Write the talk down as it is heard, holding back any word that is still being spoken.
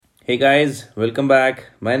Hey guys, welcome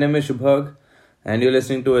back. My name is Shubhag and you're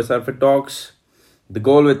listening to SRF Talks. The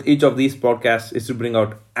goal with each of these podcasts is to bring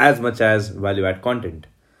out as much as value add content.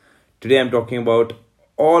 Today I'm talking about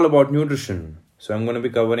all about nutrition. So I'm going to be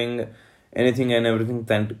covering anything and everything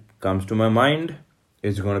that comes to my mind.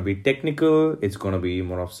 It's going to be technical, it's going to be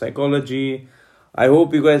more of psychology. I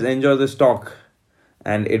hope you guys enjoy this talk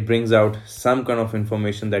and it brings out some kind of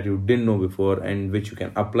information that you didn't know before and which you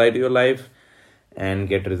can apply to your life and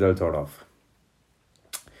get results out of.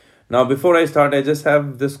 Now, before I start, I just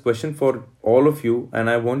have this question for all of you, and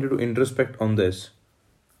I want you to introspect on this.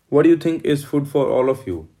 What do you think is food for all of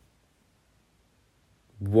you?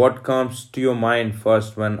 What comes to your mind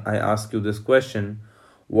first when I ask you this question?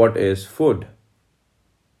 What is food?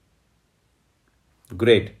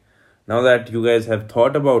 Great. Now that you guys have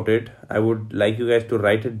thought about it, I would like you guys to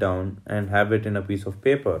write it down and have it in a piece of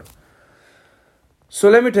paper. So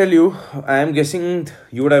let me tell you, I am guessing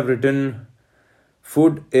you would have written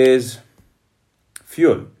food is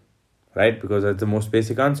fuel, right? Because that's the most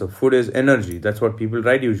basic answer. Food is energy. That's what people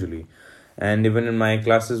write usually. And even in my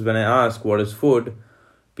classes, when I ask what is food,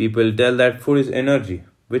 people tell that food is energy,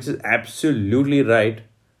 which is absolutely right.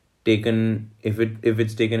 Taken if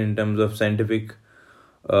it's taken in terms of scientific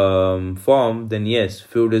form, then yes,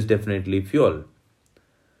 food is definitely fuel.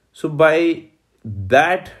 So by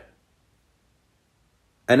that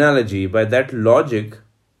analogy, by that logic,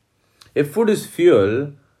 if food is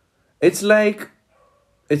fuel, it's like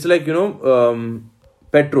petrol,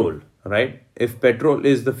 right? If petrol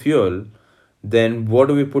is the fuel, then what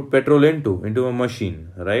do we put petrol into a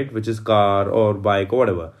machine, right? Which is car or bike or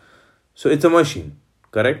whatever. So it's a machine,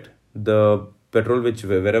 correct? The petrol, which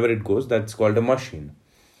wherever it goes, that's called a machine.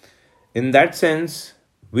 In that sense,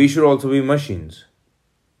 we should also be machines,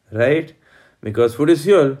 right? Because food is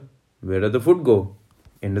fuel. Where does the food go?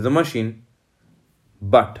 Into the machine.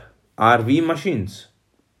 But are we machines?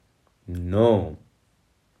 No.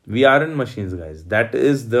 We aren't machines, guys. That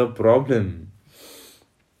is the problem.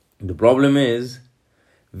 The problem is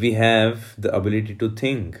we have the ability to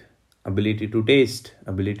think, ability to taste,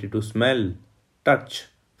 ability to smell, touch,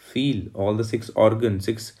 feel. All the six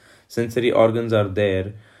sensory organs are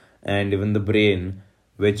there, and even the brain,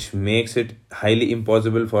 which makes it highly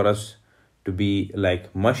impossible for us to be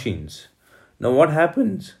like machines. Now, what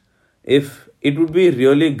happens if it would be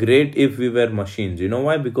really great if we were machines? You know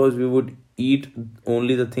why? Because we would eat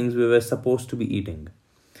only the things we were supposed to be eating.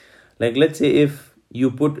 Like, let's say if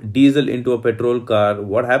you put diesel into a petrol car,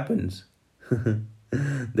 what happens?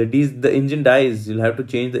 The engine dies. You'll have to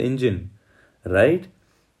change the engine, right?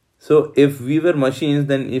 So, if we were machines,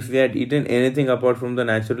 then if we had eaten anything apart from the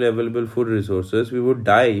naturally available food resources, we would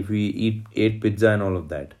die if we ate pizza and all of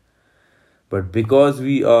that. But because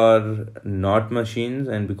we are not machines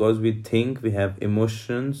and because we think, we have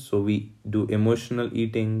emotions, so we do emotional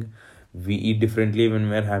eating. We eat differently when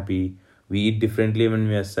we are happy. We eat differently when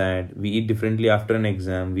we are sad. We eat differently after an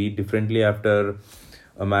exam. We eat differently after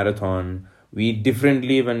a marathon. We eat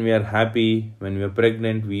differently when we are happy, when we are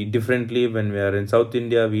pregnant. We eat differently when we are in South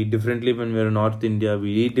India. We eat differently when we are in North India.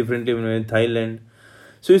 We eat differently when we are in Thailand.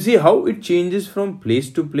 So you see how it changes from place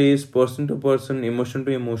to place, person to person, emotion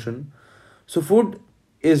to emotion. So food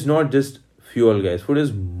is not just fuel, guys. Food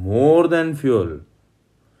is more than fuel.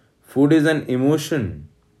 Food is an emotion.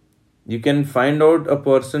 You can find out a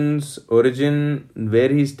person's origin, where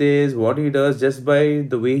he stays, what he does just by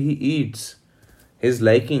the way he eats, his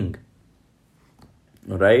liking,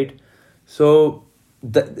 right? So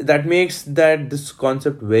that makes that this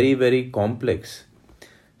concept very, very complex.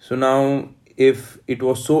 So now, if it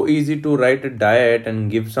was so easy to write a diet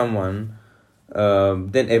and give someone,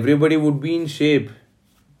 then everybody would be in shape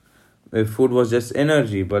if food was just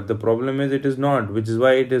energy. But the problem is it is not, which is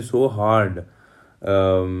why it is so hard,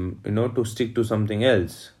 to stick to something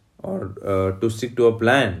else or to stick to a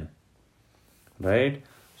plan, right?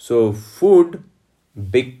 So food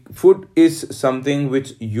is something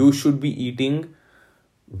which you should be eating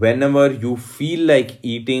whenever you feel like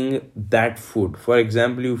eating that food. For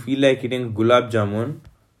example, you feel like eating gulab jamun,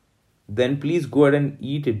 then please go ahead and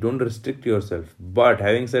eat it. Don't restrict yourself. But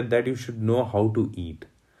having said that, you should know how to eat,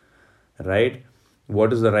 right?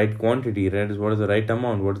 What is the right quantity, right? What is the right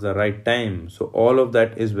amount? What is the right time? So all of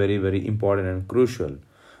that is very, very important and crucial.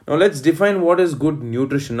 Now let's define what is good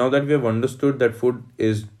nutrition. Now that we have understood that food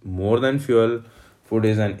is more than fuel, food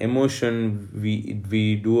is an emotion.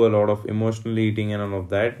 We do a lot of emotional eating and all of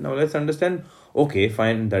that. Now let's understand. Okay,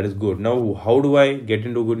 fine, that is good. Now how do I get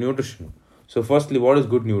into good nutrition? So firstly, what is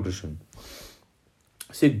good nutrition?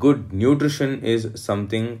 See, good nutrition is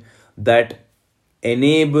something that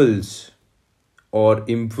enables or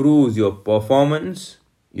improves your performance,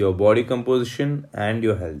 your body composition, and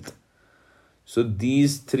your health. So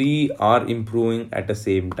these three are improving at the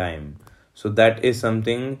same time. So that is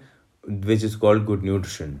something which is called good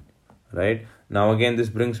nutrition, right? Now again, this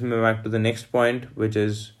brings me back to the next point, which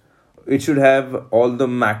is it should have all the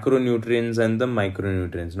macronutrients and the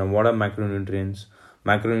micronutrients. Now, what are macronutrients?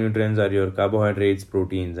 Macronutrients are your carbohydrates,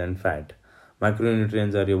 proteins, and fat.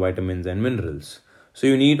 Micronutrients are your vitamins and minerals. So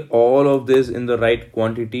you need all of this in the right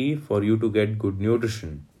quantity for you to get good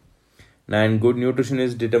nutrition. And good nutrition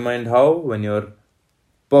is determined how? When your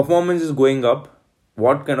performance is going up.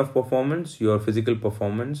 What kind of performance? Your physical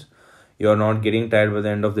performance. You're not getting tired by the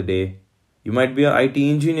end of the day. You might be an IT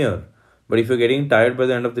engineer, but if you're getting tired by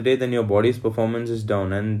the end of the day, then your body's performance is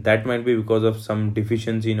down, and that might be because of some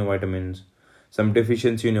deficiency in your vitamins, some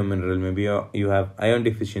deficiency in your mineral. Maybe you have iron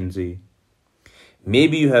deficiency,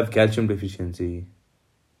 maybe you have calcium deficiency,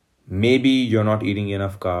 maybe you're not eating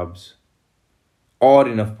enough carbs or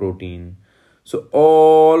enough protein. So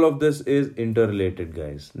all of this is interrelated,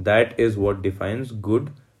 guys. That is what defines good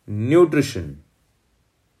nutrition,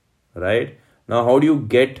 right? Now, how do you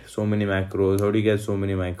get so many macros? How do you get so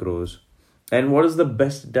many macros? And what is the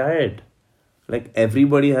best diet? Like,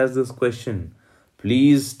 everybody has this question.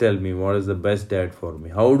 Please tell me, what is the best diet for me?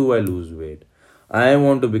 How do I lose weight? I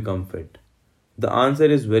want to become fit. The answer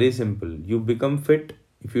is very simple. You become fit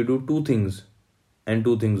if you do two things, and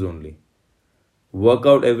two things only. Work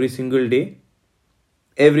out every single day,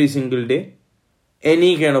 any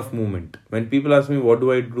kind of movement. When people ask me, what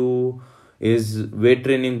do I do? Is weight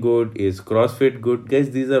training good? Is CrossFit good? Guys,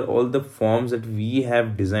 these are all the forms that we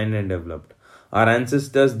have designed and developed. Our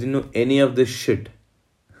ancestors didn't know any of this shit.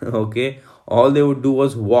 Okay? All they would do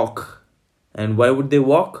was walk. And why would they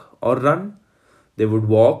walk or run? They would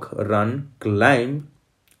walk, run, climb,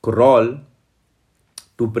 crawl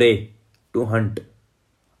to prey, to hunt,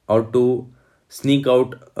 or to sneak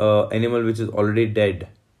out animal which is already dead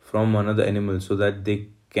from another animal so that they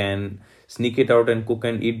can sneak it out and cook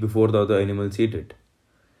and eat before the other animals eat it.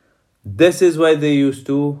 This is how they used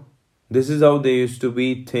to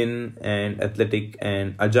be thin and athletic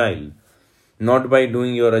and agile. Not by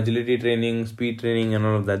doing your agility training, speed training, and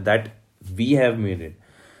all of that. That we have made it.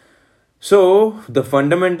 So, the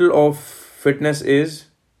fundamental of fitness is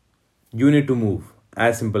you need to move.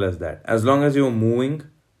 As simple as that. As long as you're moving,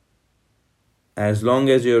 as long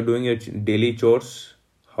as you're doing your daily chores,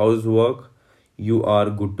 housework, you are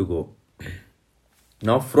good to go.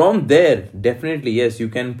 Now, from there, definitely, yes, you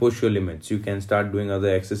can push your limits. You can start doing other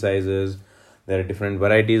exercises. There are different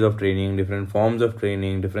varieties of training, different forms of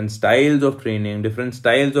training, different styles of training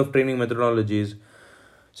methodologies.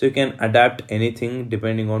 So you can adapt anything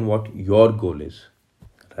depending on what your goal is,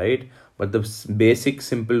 right? But the basic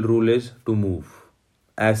simple rule is to move.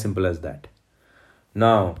 As simple as that.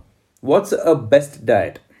 Now, what's a best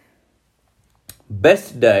diet?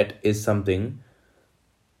 Best diet is something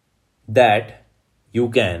that you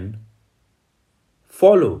can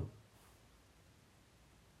follow.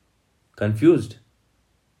 Confused?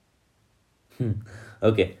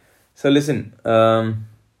 Okay. So listen.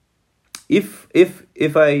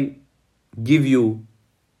 If I give you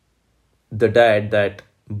the diet that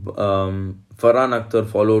Farhan Akhtar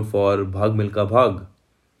followed for Bhag Milka Bhag,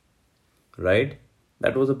 right?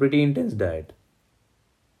 That was a pretty intense diet.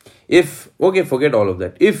 Forget all of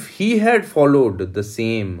that. If he had followed the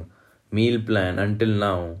same meal plan until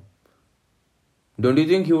now, don't you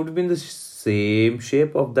think he would be in the same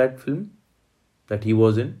shape of that film that he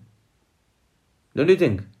was in? Don't you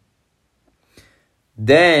think?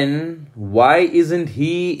 Then why isn't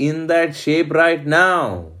he in that shape right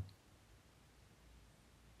now?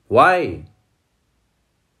 Why?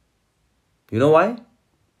 You know why?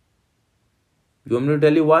 You want me to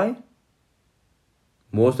tell you why?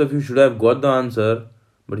 Most of you should have got the answer,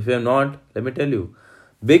 but if you have not, let me tell you.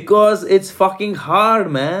 Because it's fucking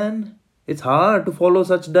hard, man. It's hard to follow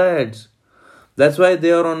such diets. That's why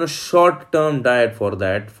they are on a short-term diet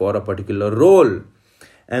for a particular role.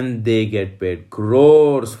 And they get paid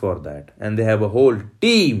crores for that. And they have a whole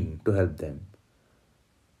team to help them.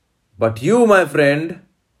 But you, my friend,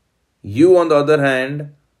 you on the other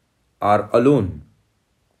hand, are alone.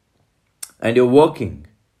 And you're working.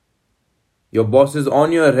 Your boss is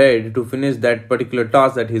on your head to finish that particular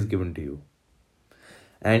task that he's given to you.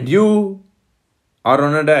 And you are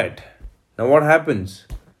on a diet. Now what happens?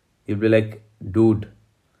 You'll be like, dude,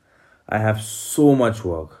 I have so much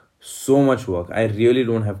work. I really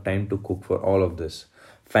don't have time to cook for all of this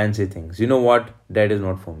fancy things. You know what? That is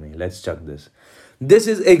not for me. Let's chuck this. This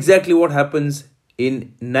is exactly what happens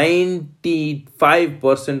in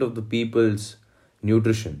 95% of the people's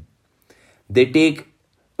nutrition. They take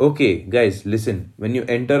Okay, guys, listen. When you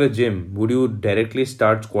enter a gym, would you directly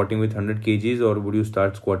start squatting with 100 kgs, or would you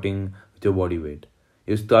start squatting with your body weight?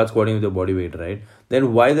 You start squatting with your body weight, right?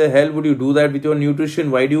 Then why the hell would you do that with your nutrition?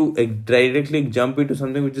 Why do you directly jump into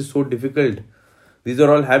something which is so difficult? These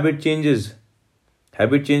are all habit changes.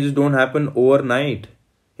 Habit changes don't happen overnight.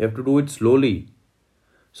 You have to do it slowly.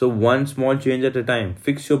 So, one small change at a time.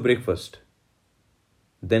 Fix your breakfast.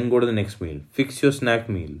 Then go to the next meal. Fix your snack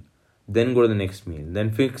meal. Then go to the next meal.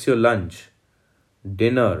 Then fix your lunch,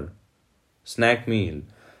 dinner, snack meal.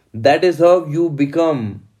 That is how you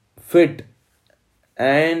become fit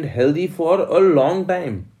and healthy for a long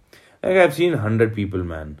time. Like I've seen 100 people,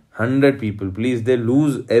 man. 100 people. Please, they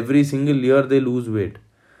lose every single year, they lose weight.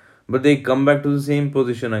 But they come back to the same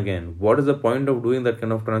position again. What is the point of doing that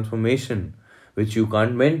kind of transformation which you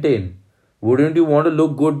can't maintain? Wouldn't you want to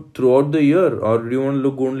look good throughout the year, or do you want to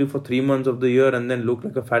look only for 3 months of the year and then look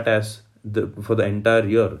like a fat ass for the entire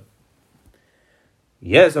year?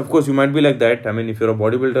 Yes, of course, you might be like that. I mean, if you're a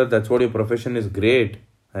bodybuilder, that's what your profession is, great.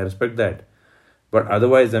 I respect that. But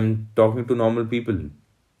otherwise, I'm talking to normal people.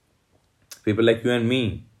 People like you and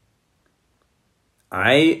me.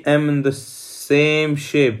 I am in the same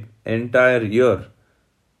shape entire year.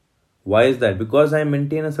 Why is that? Because I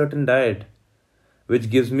maintain a certain diet, which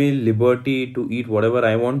gives me liberty to eat whatever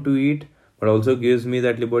I want to eat, but also gives me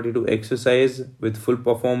that liberty to exercise with full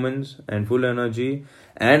performance and full energy,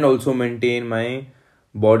 and also maintain my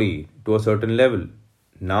body to a certain level.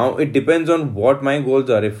 Now it depends on what my goals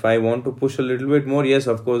are. If I want to push a little bit more, yes,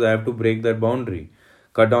 of course, I have to break that boundary,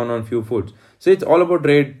 cut down on few foods. So it's all about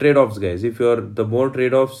trade-offs, guys. If you're the more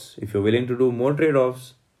trade-offs, if you're willing to do more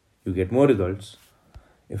trade-offs, you get more results.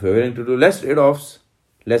 If you're willing to do less trade-offs,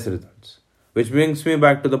 less results. Which brings me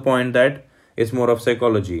back to the point that it's more of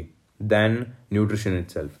psychology than nutrition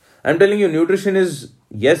itself. I'm telling you, nutrition is,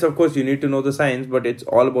 yes, of course, you need to know the science, but it's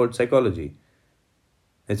all about psychology.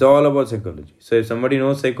 It's all about psychology. So if somebody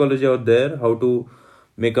knows psychology out there, how to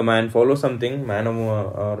make a man follow something, man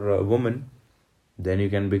or a woman, then you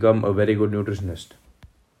can become a very good nutritionist.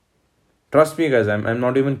 Trust me, guys, I'm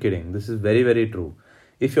not even kidding. This is very, very true.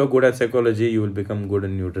 If you're good at psychology, you will become good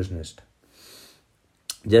in nutritionist.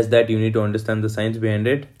 Just that you need to understand the science behind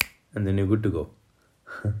it, and then you're good to go.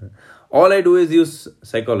 All I do is use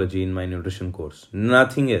psychology in my nutrition course.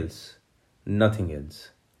 Nothing else. Nothing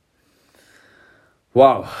else.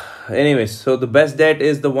 Wow. Anyways, so the best diet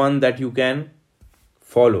is the one that you can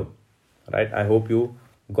follow. Right? I hope you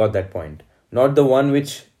got that point. Not the one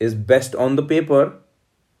which is best on the paper,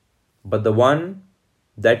 but the one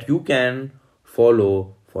that you can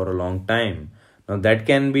follow for a long time. Now that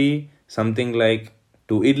can be something like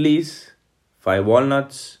 2 idlis, 5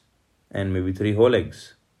 walnuts, and maybe 3 whole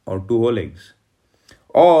eggs or 2 whole eggs.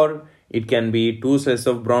 Or it can be 2 slices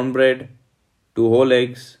of brown bread, 2 whole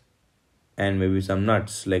eggs, and maybe some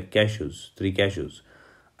nuts like cashews, 3 cashews.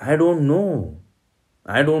 I don't know,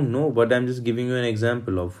 but I'm just giving you an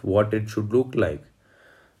example of what it should look like.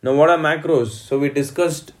 Now, what are macros? So we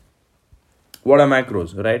discussed what are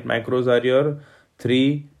macros, right? Macros are your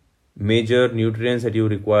 3 major nutrients that you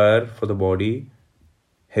require for the body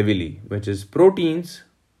heavily, which is proteins,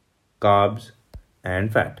 carbs,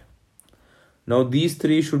 and fat. Now these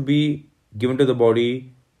 3 should be given to the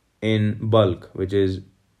body in bulk, which is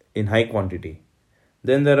in high quantity.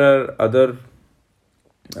 Then there are other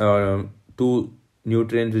 2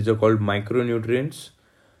 nutrients which are called micronutrients.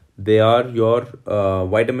 They are your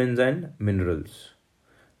vitamins and minerals.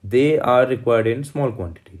 They are required in small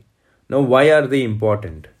quantity. Now why are they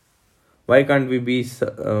important? Why can't we be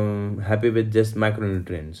happy with just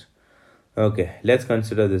macronutrients? Okay, let's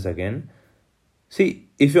consider this again. See,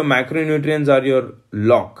 if your macronutrients are your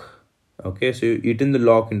lock, okay, so you eat in the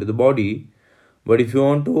lock into the body, but if you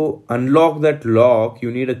want to unlock that lock,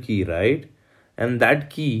 you need a key, right? And that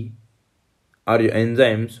key are your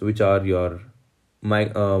enzymes, which are your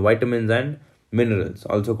vitamins and minerals,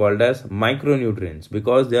 also called as micronutrients,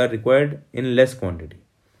 because they are required in less quantity.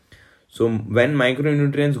 So when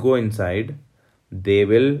micronutrients go inside, they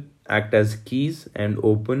will act as keys and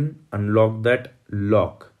unlock that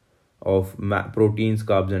lock of proteins,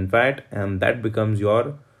 carbs, and fat, and that becomes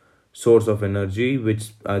your source of energy,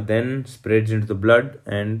 which then spreads into the blood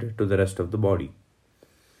and to the rest of the body.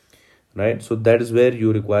 Right? So that is where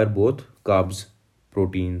you require both carbs,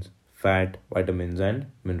 proteins, fat, vitamins, and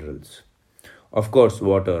minerals. Of course,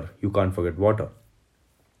 water. You can't forget water.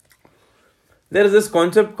 There is this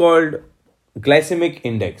concept called glycemic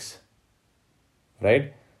index,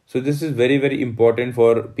 right? So this is very, very important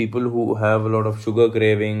for people who have a lot of sugar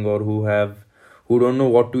craving, or who don't know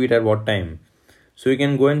what to eat at what time. So you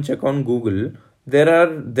can go and check on Google. There are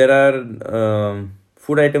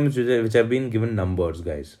food items which have been given numbers,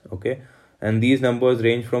 guys. Okay, and these numbers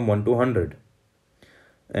range from 1 to 100.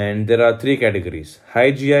 And there are three categories: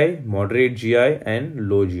 high GI, moderate GI, and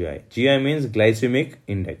low GI. GI means glycemic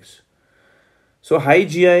index. So high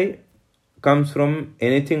GI comes from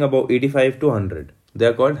anything above 85 to 100. They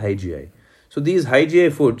are called high GI. So these high GI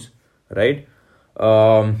foods, right?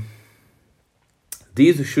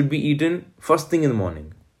 These should be eaten first thing in the morning.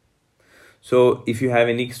 So if you have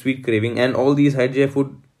any sweet craving, and all these high GI food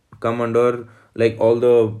come under like all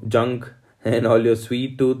the junk and all your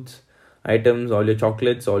sweet tooth items, all your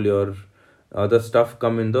chocolates, all your other stuff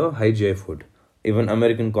come in the high GI food. Even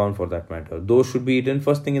American corn for that matter. Those should be eaten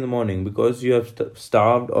first thing in the morning because you have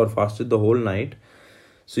starved or fasted the whole night.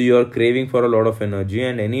 So you are craving for a lot of energy,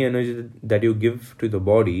 and any energy that you give to the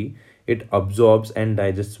body, it absorbs and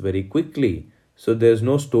digests very quickly. So there's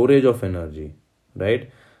no storage of energy, right?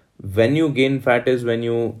 When you gain fat is when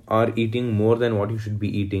you are eating more than what you should be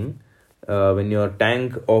eating. When your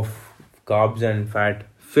tank of carbs and fat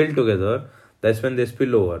fill together, that's when they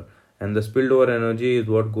spill over. And the spilled over energy is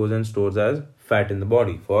what goes and stores as fat in the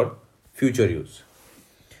body for future use.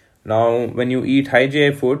 Now, when you eat high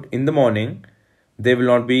GI food in the morning, they will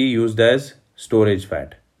not be used as storage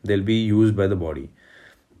fat. They'll be used by the body.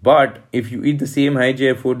 But if you eat the same high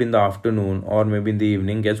GI food in the afternoon or maybe in the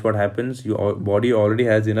evening, guess what happens? Your body already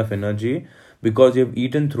has enough energy because you have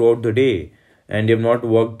eaten throughout the day and you have not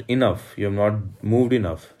worked enough, you have not moved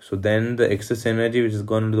enough. So then the excess energy which has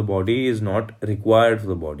gone into the body is not required for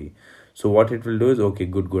the body. So what it will do is, okay,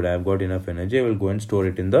 good, I have got enough energy, I will go and store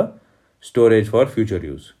it in the storage for future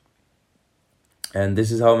use. And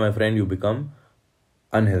this is how, my friend, you become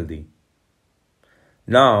unhealthy.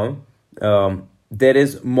 Now, there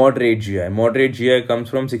is moderate GI. Moderate GI comes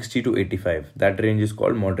from 60 to 85. That range is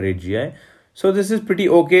called moderate GI. So this is pretty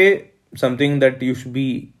okay. Something that you should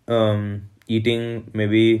be eating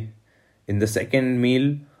maybe in the second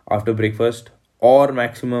meal after breakfast or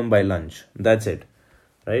maximum by lunch. That's it,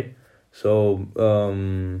 right? So,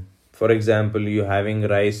 for example, you're having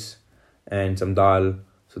rice and some dal.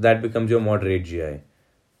 So that becomes your moderate GI.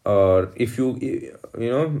 Or if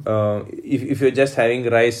if you're just having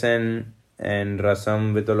rice and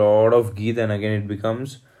rasam with a lot of ghee, then again it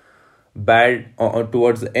becomes bad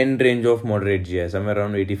towards the end range of moderate GI, somewhere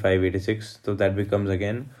around 85, 86. So that becomes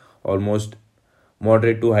again almost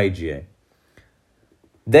moderate to high GI.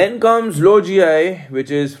 Then comes low GI,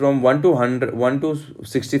 which is from 1 to 100, 1 to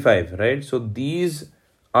 65, right? So these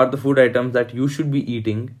are the food items that you should be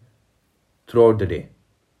eating throughout the day.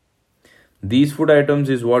 These food items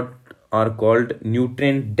is what are called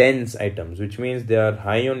nutrient dense items, which means they are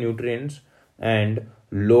high on nutrients and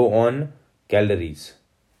low on calories.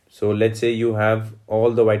 So let's say you have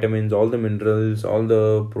all the vitamins, all the minerals, all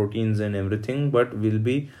the proteins and everything, but will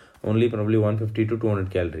be only probably 150 to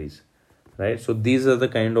 200 calories, right? So these are the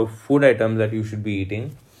kind of food items that you should be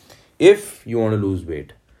eating if you want to lose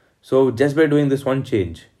weight. So just by doing this one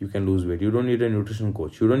change, you can lose weight. You don't need a nutrition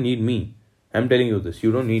coach. You don't need me. I'm telling you this.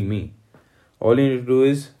 You don't need me. All you need to do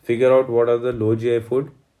is figure out what are the low GI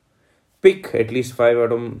food. Pick at least 5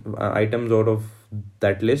 items out of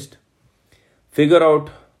that list. Figure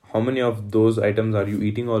out how many of those items are you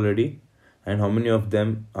eating already and how many of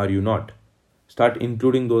them are you not. Start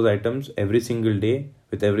including those items every single day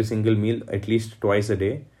with every single meal, at least twice a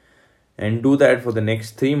day. And do that for the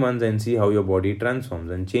next 3 months and see how your body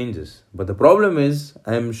transforms and changes. But the problem is,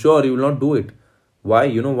 I am sure you will not do it. Why?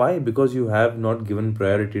 You know why? Because you have not given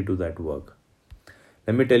priority to that work.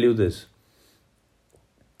 Let me tell you this.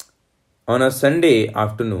 On a Sunday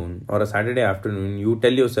afternoon or a Saturday afternoon, you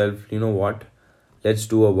tell yourself, you know what? Let's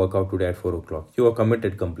do a workout today at 4 o'clock. You are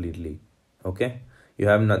committed completely. Okay?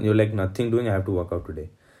 You're like nothing doing, I have to work out today.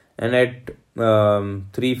 And at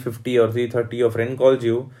 3:50 or 3:30, your friend calls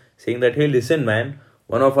you saying that, hey, listen, man,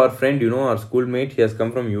 one of our friend, our schoolmate, he has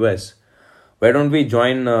come from US. Why don't we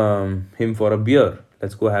join him for a beer?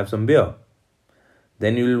 Let's go have some beer.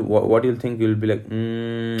 Then what you'll think, you'll be like,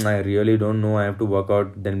 I really don't know, I have to work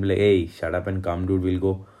out. Then be like, hey, shut up and come, dude, we'll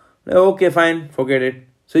go. Like, okay, fine, forget it.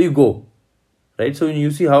 So you go, right? So you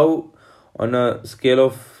see how on a scale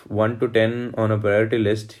of 1 to 10 on a priority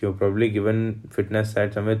list, you're probably given fitness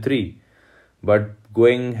at somewhere 3. But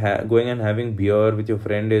going and having beer with your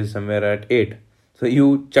friend is somewhere at 8. So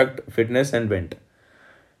you chucked fitness and went.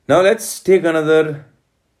 Now let's take another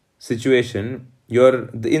situation. You're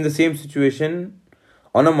in the same situation.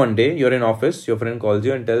 On a Monday, you're in office, your friend calls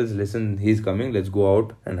you and tells, listen, he's coming, let's go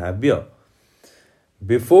out and have beer.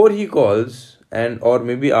 Before he calls, or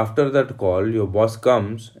maybe after that call, your boss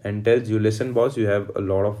comes and tells you, listen, boss, you have a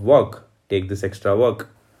lot of work. Take this extra work.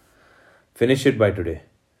 Finish it by today.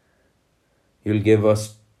 You'll give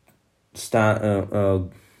us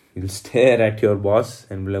you'll stare at your boss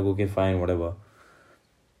and be like, okay, fine, whatever.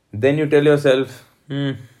 Then you tell yourself,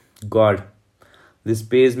 God, this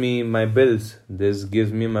pays me my bills. This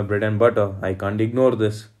gives me my bread and butter. I can't ignore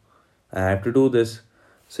this. I have to do this.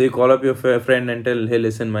 So you call up your friend and tell, hey,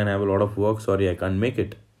 listen, man, I have a lot of work. Sorry, I can't make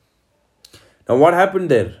it. Now, what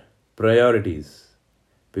happened there? Priorities.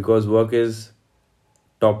 Because work is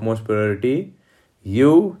topmost priority,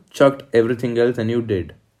 you chucked everything else and you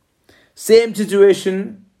did. Same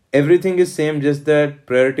situation, everything is same, just that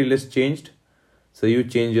priority list changed. So you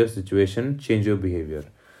change your situation, change your behavior.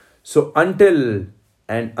 So until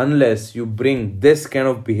and unless you bring this kind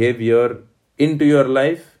of behavior into your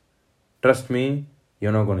life, trust me,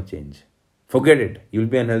 you're not going to change. Forget it. You'll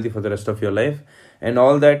be unhealthy for the rest of your life. And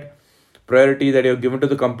all that priority that you're given to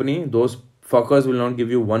the company, those fuckers will not give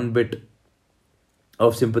you one bit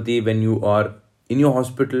of sympathy when you are in your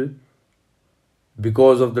hospital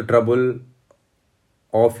because of the trouble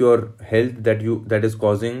of your health that is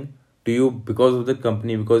causing to you because of the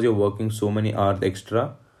company, because you're working so many hours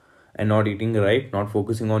extra and not eating right, not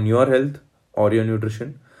focusing on your health or your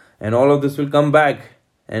nutrition. And all of this will come back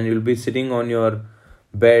and you'll be sitting on your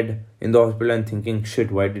bed in the hospital and thinking,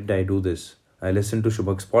 shit, why did I do this? I listened to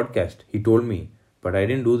Shubhak's podcast. He told me, but I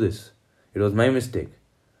didn't do this. It was my mistake.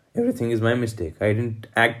 Everything is my mistake. I didn't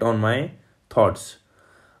act on my thoughts.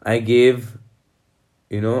 I gave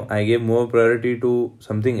more priority to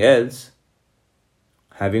something else,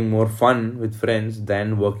 having more fun with friends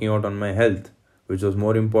than working out on my health, which was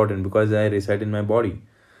more important because I reside in my body.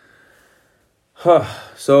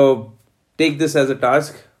 So take this as a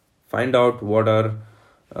task. Find out what are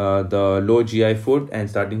the low GI food and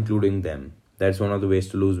start including them. That's one of the ways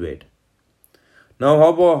to lose weight. Now,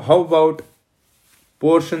 how about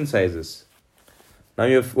portion sizes? Now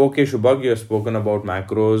okay, Shubhak, you have spoken about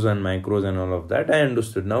macros and micros and all of that. I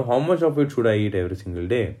understood. Now, how much of it should I eat every single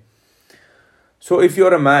day? So if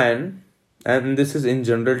you're a man, and this is in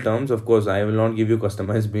general terms, of course, I will not give you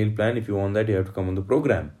customized meal plan. If you want that, you have to come on the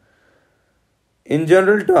program. In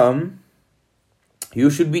general term,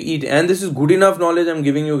 you should be eating, and this is good enough knowledge I'm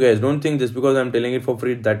giving you guys. Don't think this because I'm telling it for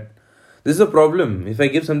free that this is a problem. If I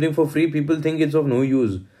give something for free, people think it's of no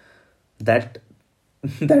use. That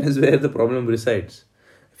is where the problem resides.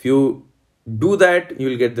 If you do that, you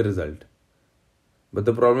will get the result. But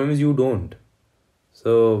the problem is you don't.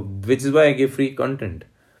 So, which is why I give free content.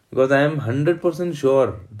 Because I am 100%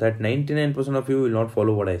 sure that 99% of you will not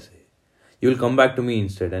follow what I say. You will come back to me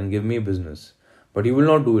instead and give me business. But you will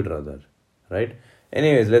not do it rather. Right?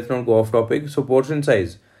 Anyways, let's not go off topic. So, portion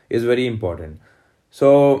size is very important.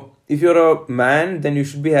 So, if you're a man, then you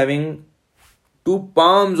should be having 2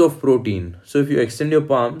 palms of protein. So, if you extend your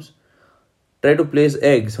palms, try to place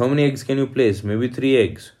eggs. How many eggs can you place? Maybe 3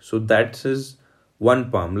 eggs. So, that is 1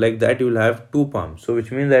 palm. Like that, you will have 2 palms. So,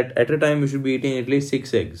 which means that at a time, you should be eating at least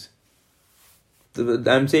 6 eggs.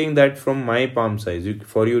 I'm saying that from my palm size.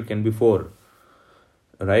 For you, it can be 4.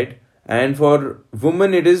 Right? And for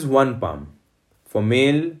women, it is 1 palm. For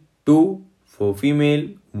male, 2. For female,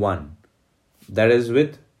 1. That is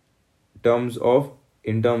in terms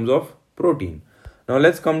of protein. Now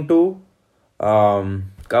let's come to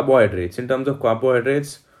carbohydrates. In terms of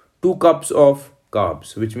carbohydrates, 2 cups of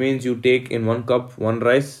carbs, which means you take in 1 cup 1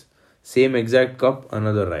 rice, same exact cup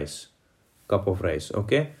another cup of rice.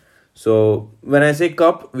 Okay. So when I say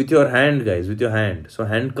cup, with your hand, guys, with your hand. So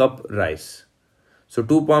hand cup rice. So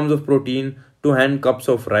 2 palms of protein, 2 hand cups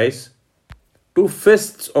of rice, 2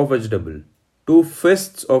 fists of vegetable. 2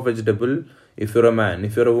 fists of vegetable if you're a man.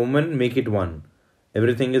 If you're a woman, make it 1.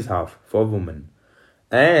 Everything is half for women.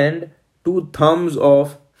 And 2 thumbs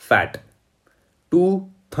of fat. 2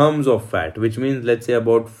 thumbs of fat, which means let's say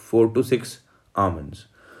about 4 to 6 almonds.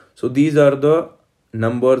 So these are the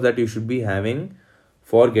numbers that you should be having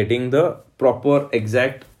for getting the proper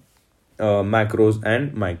exact macros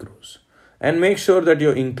and micros. And make sure that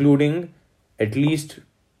you're including at least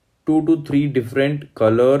 2 to 3 different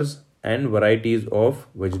colors and varieties of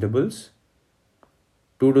vegetables,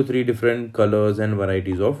 2 to 3 different colors and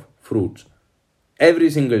varieties of fruits every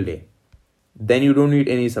single day. Then you don't need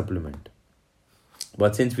any supplement.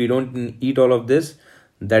 But since we don't eat all of this,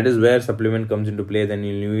 that is where supplement comes into play. Then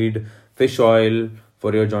you'll need fish oil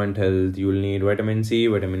for your joint health. You'll need vitamin C,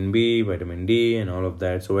 vitamin B, vitamin D and all of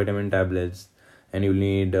that. So vitamin tablets. And you'll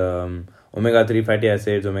need omega-3 fatty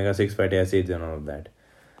acids, omega-6 fatty acids and all of that.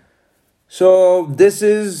 So this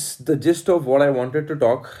is the gist of what I wanted to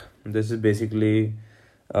talk. This is basically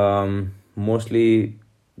mostly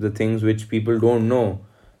the things which people don't know,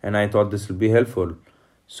 and I thought this will be helpful.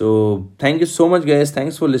 So thank you so much, guys.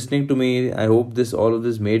 Thanks for listening to me. I hope this all of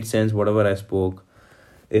this made sense, whatever I spoke.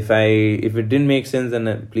 If it didn't make sense,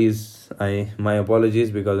 then please, I my apologies,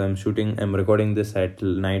 because I'm recording this at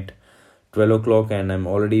night 12 o'clock, and I'm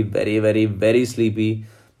already very, very, very sleepy.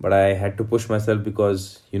 But I had to push myself,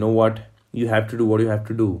 because you know what? You have to do what you have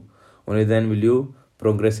to do. Only then will you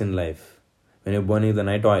progress in life. When you're burning the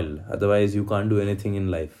night oil, otherwise, you can't do anything in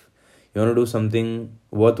life. You want to do something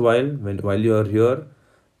worthwhile while you are here,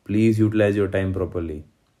 please utilize your time properly.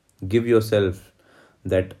 Give yourself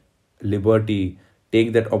that liberty.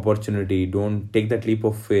 Take that opportunity. Don't take that leap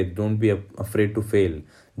of faith. Don't be afraid to fail.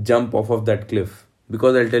 Jump off of that cliff.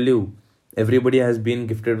 Because I'll tell you, everybody has been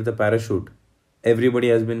gifted with a parachute. Everybody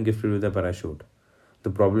has been gifted with a parachute. The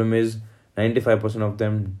problem is 95% of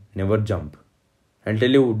them never jump. I'll tell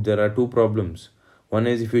you, there are two problems. One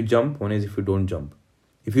is if you jump, one is if you don't jump.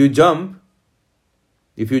 If you jump,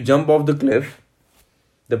 if you jump off the cliff,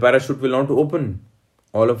 the parachute will not open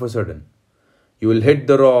all of a sudden. You will hit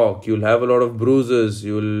the rock, you'll have a lot of bruises,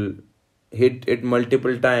 you'll hit it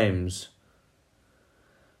multiple times.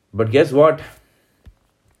 But guess what?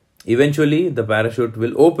 Eventually, the parachute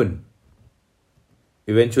will open.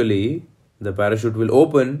 Eventually, the parachute will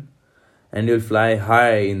open and you'll fly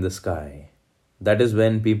high in the sky. That is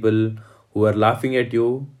when people who are laughing at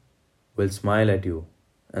you will smile at you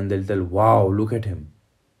and they'll tell, wow, look at him.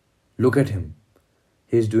 Look at him.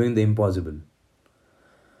 He's doing the impossible.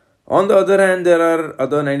 On the other hand, there are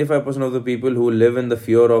other 95% of the people who live in the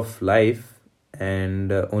fear of life,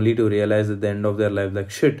 and only to realize at the end of their life, like,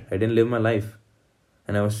 shit, I didn't live my life.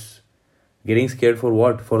 And I was getting scared for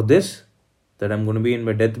what? For this? That I'm going to be in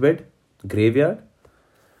my deathbed? Graveyard?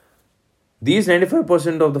 These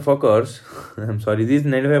 95% of the fuckers, these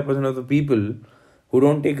 95% of the people who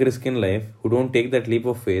don't take risk in life, who don't take that leap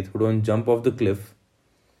of faith, who don't jump off the cliff,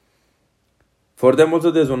 for them also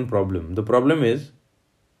there's one problem. The problem is,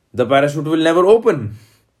 the parachute will never open.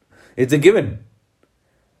 It's a given.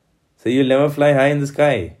 So you'll never fly high in the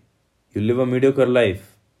sky. You live a mediocre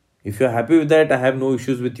life. If you're happy with that, I have no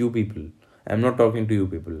issues with you people. I'm not talking to you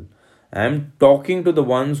people. I'm talking to the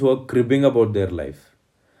ones who are cribbing about their life.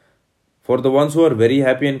 For the ones who are very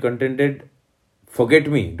happy and contented, forget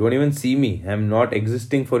me. Don't even see me. I'm not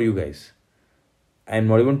existing for you guys. I'm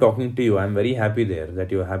not even talking to you. I'm very happy there that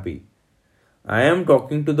you're happy. I am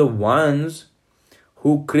talking to the ones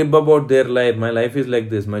who crib about their life. My life is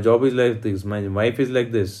like this. My job is like this. My wife is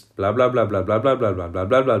like this. Blah, blah, blah, blah, blah, blah, blah, blah, blah,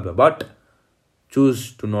 blah, blah, blah. But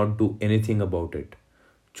choose to not do anything about it.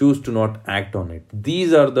 Choose to not act on it.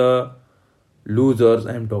 These are the losers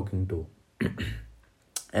I'm talking to.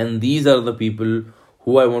 And these are the people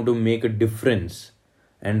who I want to make a difference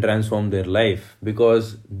and transform their life,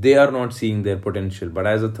 because they are not seeing their potential. But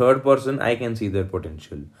as a third person, I can see their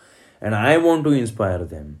potential. And I want to inspire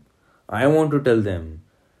them. I want to tell them,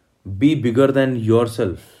 be bigger than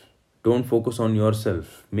yourself. Don't focus on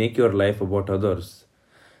yourself. Make your life about others.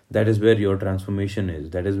 That is where your transformation is.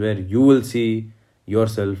 That is where you will see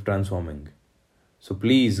yourself transforming. So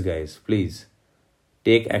please, guys, please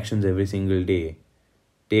take actions every single day.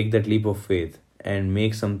 Take that leap of faith and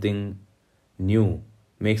make something new.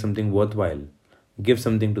 Make something worthwhile. Give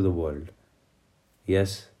something to the world.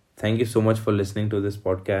 Yes. Thank you so much for listening to this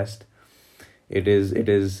podcast.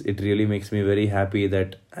 It really makes me very happy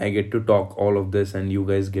that I get to talk all of this and you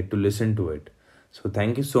guys get to listen to it. So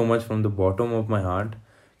thank you so much from the bottom of my heart.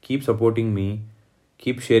 Keep supporting me,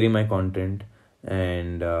 keep sharing my content,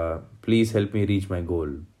 and please help me reach my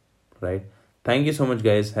goal, right? Thank you so much,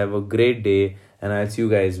 guys. Have a great day, and I'll see you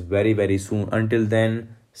guys very, very soon. Until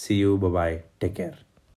then, see you. Bye bye. Take care.